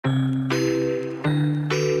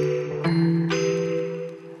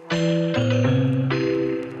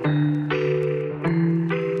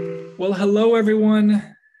Hello,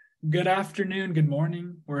 everyone. Good afternoon, good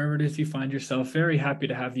morning, wherever it is you find yourself. Very happy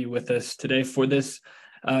to have you with us today for this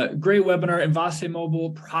great webinar, Envase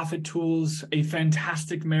Mobile, Profit Tools, a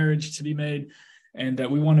fantastic marriage to be made. And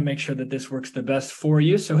we want to make sure that this works the best for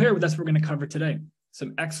you. So here, that's what we're going to cover today.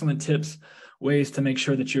 Some excellent tips, ways to make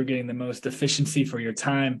sure that you're getting the most efficiency for your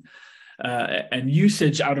time and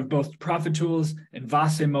usage out of both Profit Tools and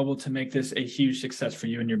Envase Mobile to make this a huge success for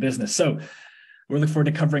you and your business. So we're looking forward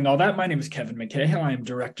to covering all that. My name is Kevin McCahill. I am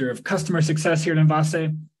Director of Customer Success here at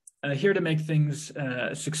Envase, here to make things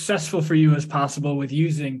successful for you as possible with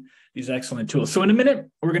using these excellent tools. So in a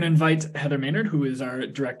minute, we're going to invite Heather Maynard, who is our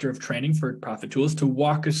Director of Training for Profit Tools, to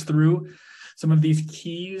walk us through some of these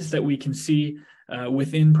keys that we can see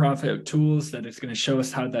within Profit Tools, that it's going to show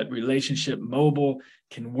us how that relationship mobile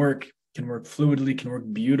can work fluidly, can work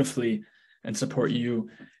beautifully, and support you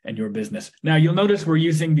and your business. Now, you'll notice we're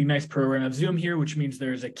using the nice program of Zoom here, which means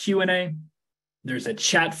there's a Q&A, there's a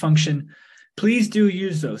chat function. Please do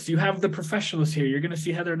use those. You have the professionals here. You're going to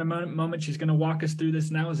see Heather in a moment. She's going to walk us through this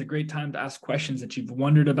now. Is a great time to ask questions that you've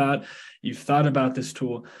wondered about, you've thought about this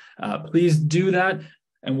tool. Please do that,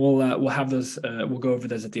 and we'll have those. We'll go over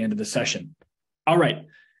those at the end of the session. All right.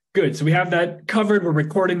 Good. So we have that covered. We're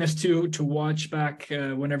recording this too to watch back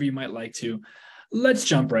whenever you might like to. Let's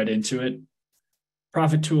jump right into it.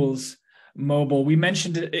 Profit Tools Mobile. We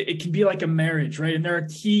mentioned it can be like a marriage, right? And there are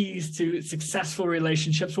keys to successful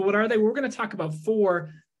relationships. Well, what are they? We're going to talk about 4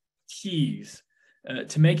 keys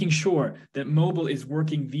to making sure that mobile is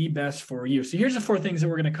working the best for you. So here's the 4 things that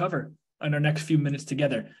we're going to cover in our next few minutes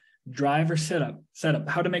together. Driver setup,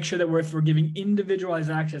 how to make sure that if we're giving individualized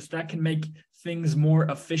access, that can make things more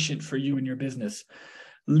efficient for you and your business.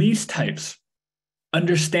 Lease types,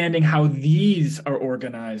 understanding how these are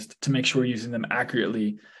organized to make sure we're using them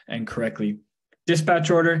accurately and correctly. Dispatch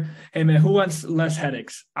order. Hey man, who wants less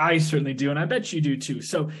headaches? I certainly do, and I bet you do too.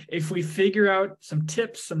 So if we figure out some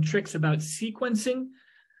tips, some tricks about sequencing,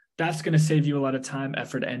 that's going to save you a lot of time,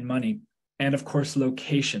 effort, and money. And of course,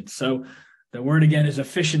 location. So the word again is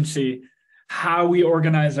efficiency. How we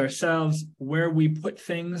organize ourselves, where we put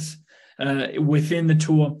things within the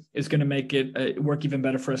tool is going to make it work even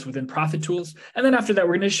better for us within Profit Tools. And then after that,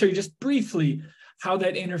 we're going to show you just briefly how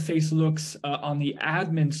that interface looks on the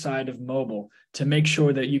admin side of mobile to make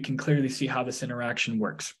sure that you can clearly see how this interaction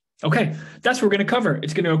works. Okay, that's what we're going to cover.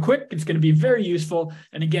 It's going to go quick. It's going to be very useful.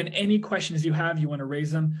 And again, any questions you have, you want to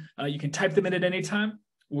raise them, you can type them in at any time.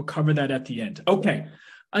 We'll cover that at the end. Okay,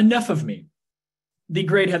 enough of me. The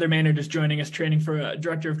great Heather Maynard is joining us,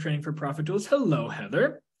 Director of Training for Profit Tools. Hello,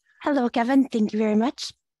 Heather. Hello, Kevin. Thank you very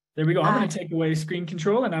much. There we go. I'm going to take away screen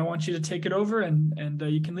control, and I want you to take it over, and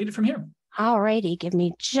you can lead it from here. All righty. Give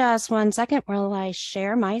me just 1 second while I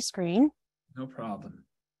share my screen. No problem.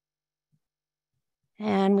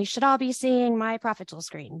 And we should all be seeing my Profit Tool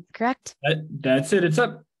screen, correct? That's it. It's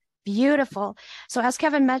up. Beautiful. So as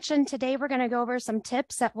Kevin mentioned, today we're going to go over some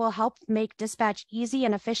tips that will help make dispatch easy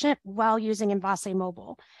and efficient while using Envase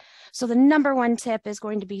Mobile. So the number 1 tip is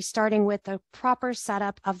going to be starting with the proper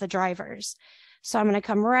setup of the drivers. So I'm going to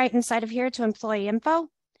come right inside of here to employee info,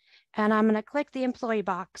 and I'm going to click the employee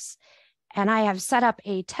box. And I have set up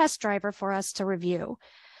a test driver for us to review.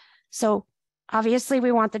 So obviously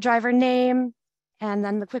we want the driver name and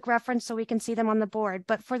then the quick reference so we can see them on the board.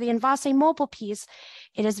 But for the Envase Mobile piece,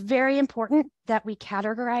 it is very important that we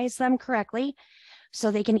categorize them correctly.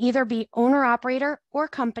 So they can either be owner, operator, or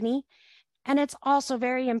company. And it's also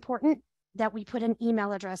very important that we put an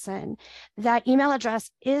email address in. That email address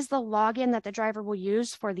is the login that the driver will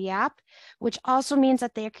use for the app, which also means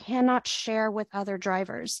that they cannot share with other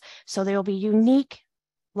drivers. So there will be unique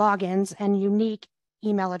logins and unique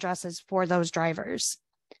email addresses for those drivers.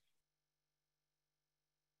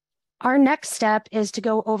 Our next step is to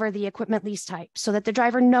go over the equipment lease type so that the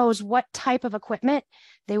driver knows what type of equipment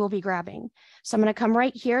they will be grabbing. So I'm going to come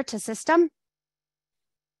right here to System,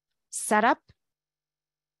 Setup,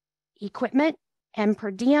 Equipment, and Per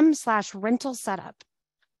Diem/rental setup.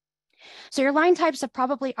 So your line types have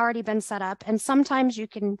probably already been set up, and sometimes you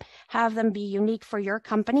can have them be unique for your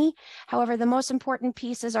company. However, the most important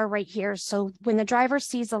pieces are right here. So when the driver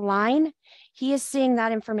sees a line, he is seeing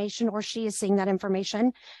that information, or she is seeing that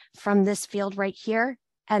information from this field right here,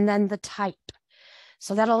 and then the type.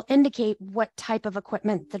 So that'll indicate what type of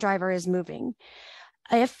equipment the driver is moving.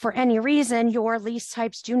 If for any reason your lease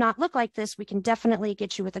types do not look like this, we can definitely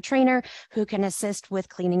get you with a trainer who can assist with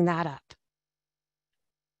cleaning that up.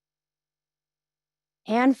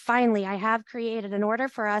 And finally, I have created an order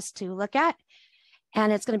for us to look at.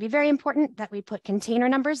 And it's going to be very important that we put container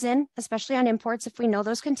numbers in, especially on imports if we know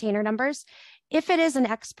those container numbers. If it is an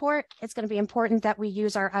export, it's going to be important that we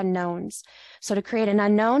use our unknowns. So to create an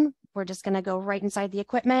unknown, we're just going to go right inside the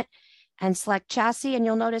equipment and select chassis, and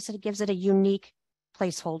you'll notice it gives it a unique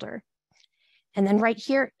placeholder. And then right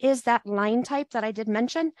here is that line type that I did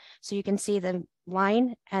mention. So you can see the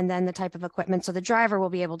line and then the type of equipment. So the driver will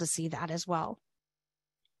be able to see that as well.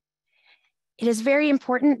 It is very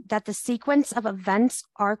important that the sequence of events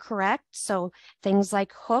are correct. So things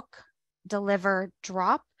like hook, deliver,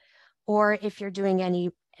 drop, or if you're doing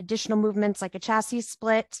any additional movements like a chassis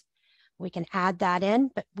split, we can add that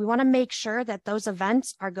in, but we want to make sure that those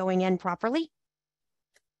events are going in properly.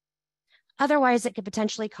 Otherwise, it could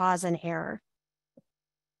potentially cause an error.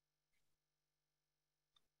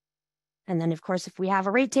 And then, of course, if we have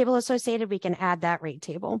a rate table associated, we can add that rate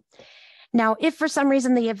table. Now, if for some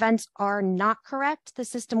reason the events are not correct, the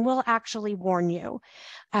system will actually warn you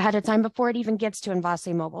ahead of time before it even gets to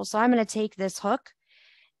Envase Mobile. So I'm going to take this hook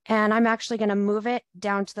and I'm actually going to move it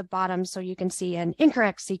down to the bottom so you can see an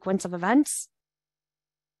incorrect sequence of events.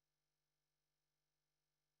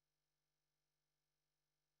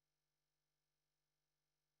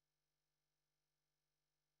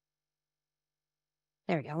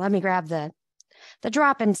 There we go. Let me grab the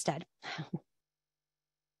drop instead.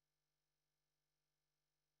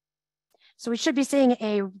 So we should be seeing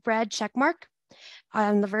a red check mark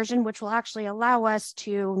on the version, which will actually allow us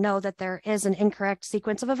to know that there is an incorrect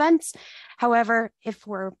sequence of events. However, if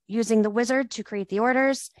we're using the wizard to create the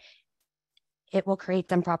orders, it will create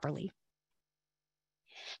them properly.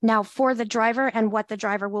 Now for the driver and what the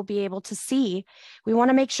driver will be able to see, we want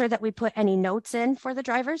to make sure that we put any notes in for the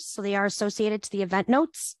drivers so they are associated to the event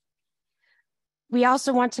notes. We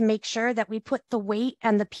also want to make sure that we put the weight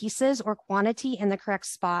and the pieces or quantity in the correct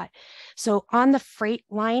spot. So on the freight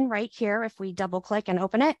line right here, if we double click and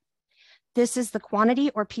open it, this is the quantity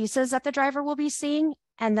or pieces that the driver will be seeing,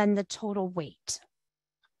 and then the total weight.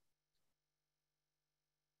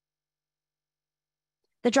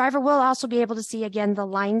 The driver will also be able to see, again, the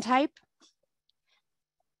line type,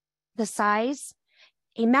 the size,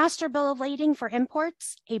 a master bill of lading for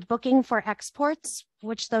imports, a booking for exports,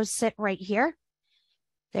 which those sit right here.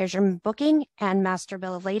 There's your booking and master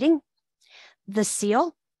bill of lading, the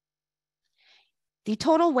seal, the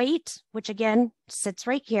total weight, which again sits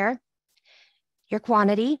right here, your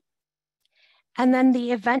quantity, and then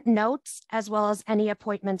the event notes, as well as any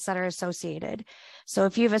appointments that are associated. So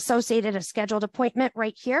if you've associated a scheduled appointment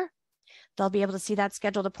right here, they'll be able to see that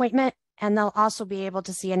scheduled appointment, and they'll also be able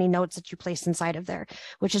to see any notes that you place inside of there,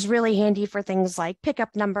 which is really handy for things like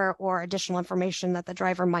pickup number or additional information that the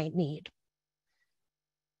driver might need.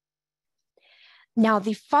 Now,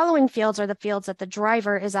 the following fields are the fields that the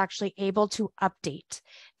driver is actually able to update.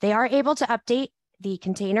 They are able to update the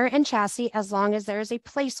container and chassis as long as there is a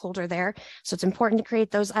placeholder there. So it's important to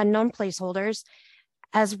create those unknown placeholders,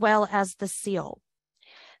 as well as the seal.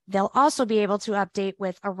 They'll also be able to update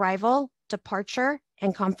with arrival, departure,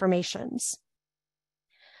 and confirmations.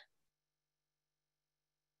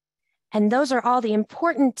 And those are all the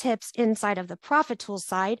important tips inside of the Profit Tools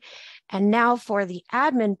side. And now for the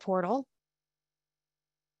admin portal.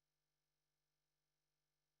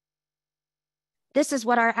 This is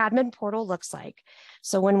what our admin portal looks like.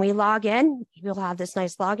 So when we log in, you'll have this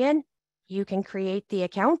nice login. You can create the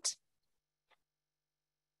account.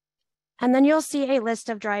 And then you'll see a list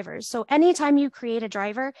of drivers. So anytime you create a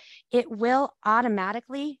driver, it will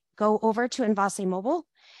automatically go over to Envase Mobile.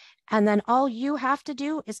 And then all you have to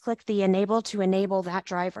do is click the enable to enable that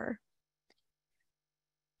driver.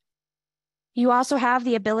 You also have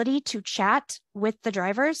the ability to chat with the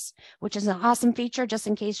drivers, which is an awesome feature just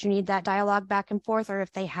in case you need that dialogue back and forth or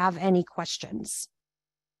if they have any questions.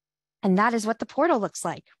 And that is what the portal looks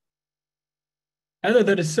like. Heather,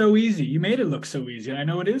 that is so easy. You made it look so easy. I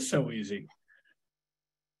know it is so easy.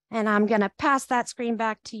 And I'm going to pass that screen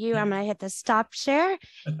back to you. I'm going to hit the stop share.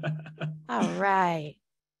 All right.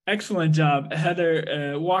 Excellent job,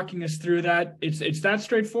 Heather, walking us through that. It's that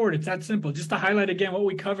straightforward. It's that simple. Just to highlight again what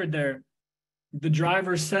we covered there. The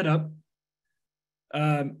driver setup.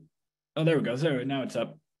 Oh, there we go. There, now it's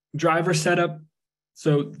up. Driver setup.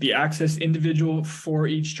 So the access individual for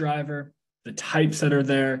each driver, the types that are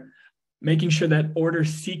there, making sure that order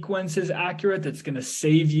sequence is accurate. That's going to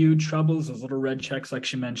save you troubles, those little red checks like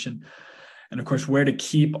she mentioned. And of course, where to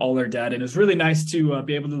keep all our data. And it's really nice to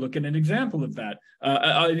be able to look at an example of that,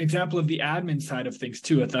 an example of the admin side of things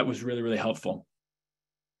too. I thought was really, really helpful.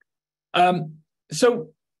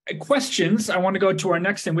 So questions, I want to go to our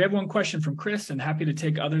next thing. We have one question from Chris, and happy to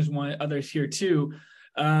take others here too.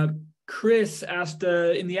 Chris asked,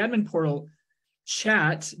 in the admin portal,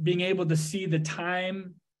 chat being able to see the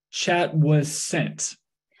time chat was sent.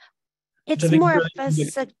 It's more of a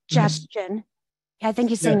suggestion. I think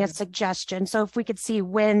he's saying a suggestion. So if we could see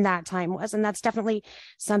when that time was, and that's definitely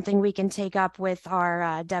something we can take up with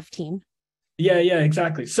our dev team. Yeah,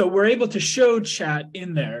 exactly. So we're able to show chat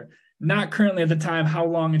in there, not currently at the time how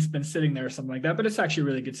long it's been sitting there or something like that, but it's actually a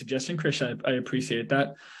really good suggestion, Chris. I appreciate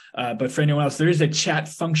that. But for anyone else, there is a chat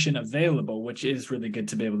function available, which is really good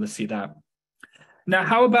to be able to see that. Now,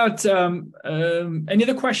 how about any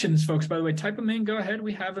other questions, folks? By the way, type them in. Go ahead.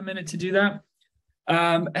 We have a minute to do that.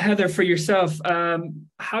 Heather, for yourself,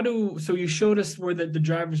 so you showed us where the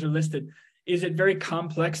drivers are listed. Is it very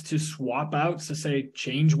complex to swap out, so say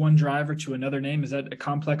change one driver to another name? Is that a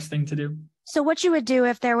complex thing to do? So what you would do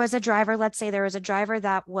if there was a driver, let's say there was a driver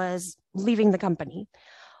that was leaving the company,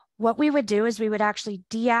 what we would do is we would actually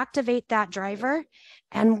deactivate that driver.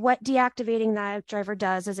 And what deactivating that driver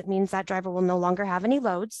does is it means that driver will no longer have any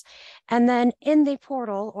loads. And then in the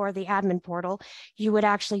portal or the admin portal, you would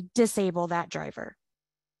actually disable that driver.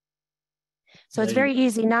 So it's very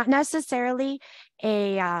easy, not necessarily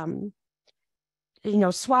a,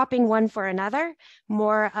 swapping one for another,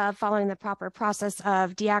 more of following the proper process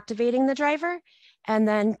of deactivating the driver and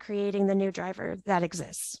then creating the new driver that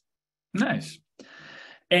exists. Nice.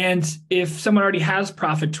 And if someone already has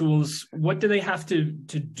Profit Tools, what do they have to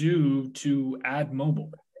do to add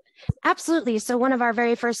mobile? Absolutely. So one of our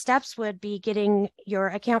very first steps would be getting your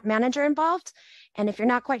account manager involved. And if you're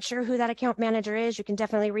not quite sure who that account manager is, you can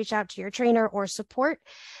definitely reach out to your trainer or support.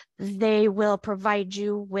 They will provide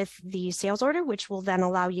you with the sales order, which will then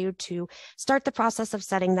allow you to start the process of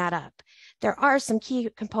setting that up. There are some key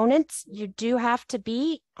components. You do have to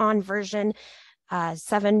be on version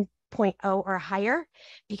 7.0 or higher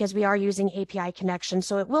because we are using API connection.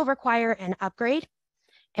 So it will require an upgrade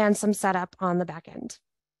and some setup on the back end.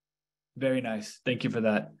 Very nice. Thank you for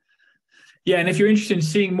that. Yeah, and if you're interested in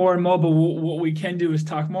seeing more in mobile, what we can do is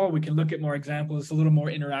talk more. We can look at more examples, a little more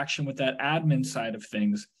interaction with that admin side of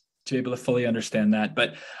things to be able to fully understand that.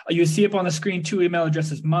 But you see up on the screen 2 email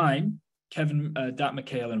addresses, mine,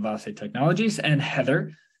 Kevin.McCahill, Envase Technologies, and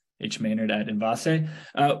Heather, H. Maynard at Envase.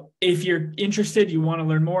 If you're interested, you want to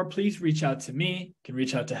learn more, please reach out to me. You can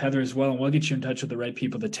reach out to Heather as well, and we'll get you in touch with the right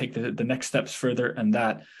people to take the next steps further and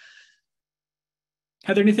that.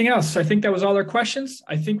 Heather, anything else? I think that was all our questions.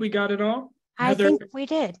 I think we got it all. I think we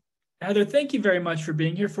did. Heather, thank you very much for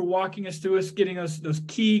being here, for walking us through getting us those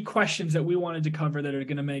key questions that we wanted to cover that are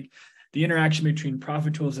going to make the interaction between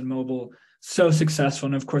Profit Tools and mobile so successful.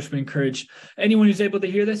 And of course, we encourage anyone who's able to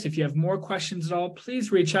hear this, if you have more questions at all,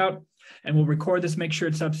 please reach out and we'll record this, make sure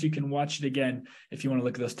it's up so you can watch it again if you want to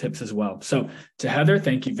look at those tips as well. So to Heather,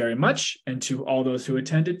 thank you very much. And to all those who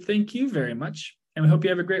attended, thank you very much. And we hope you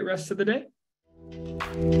have a great rest of the day.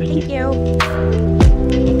 Thank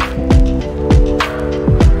you.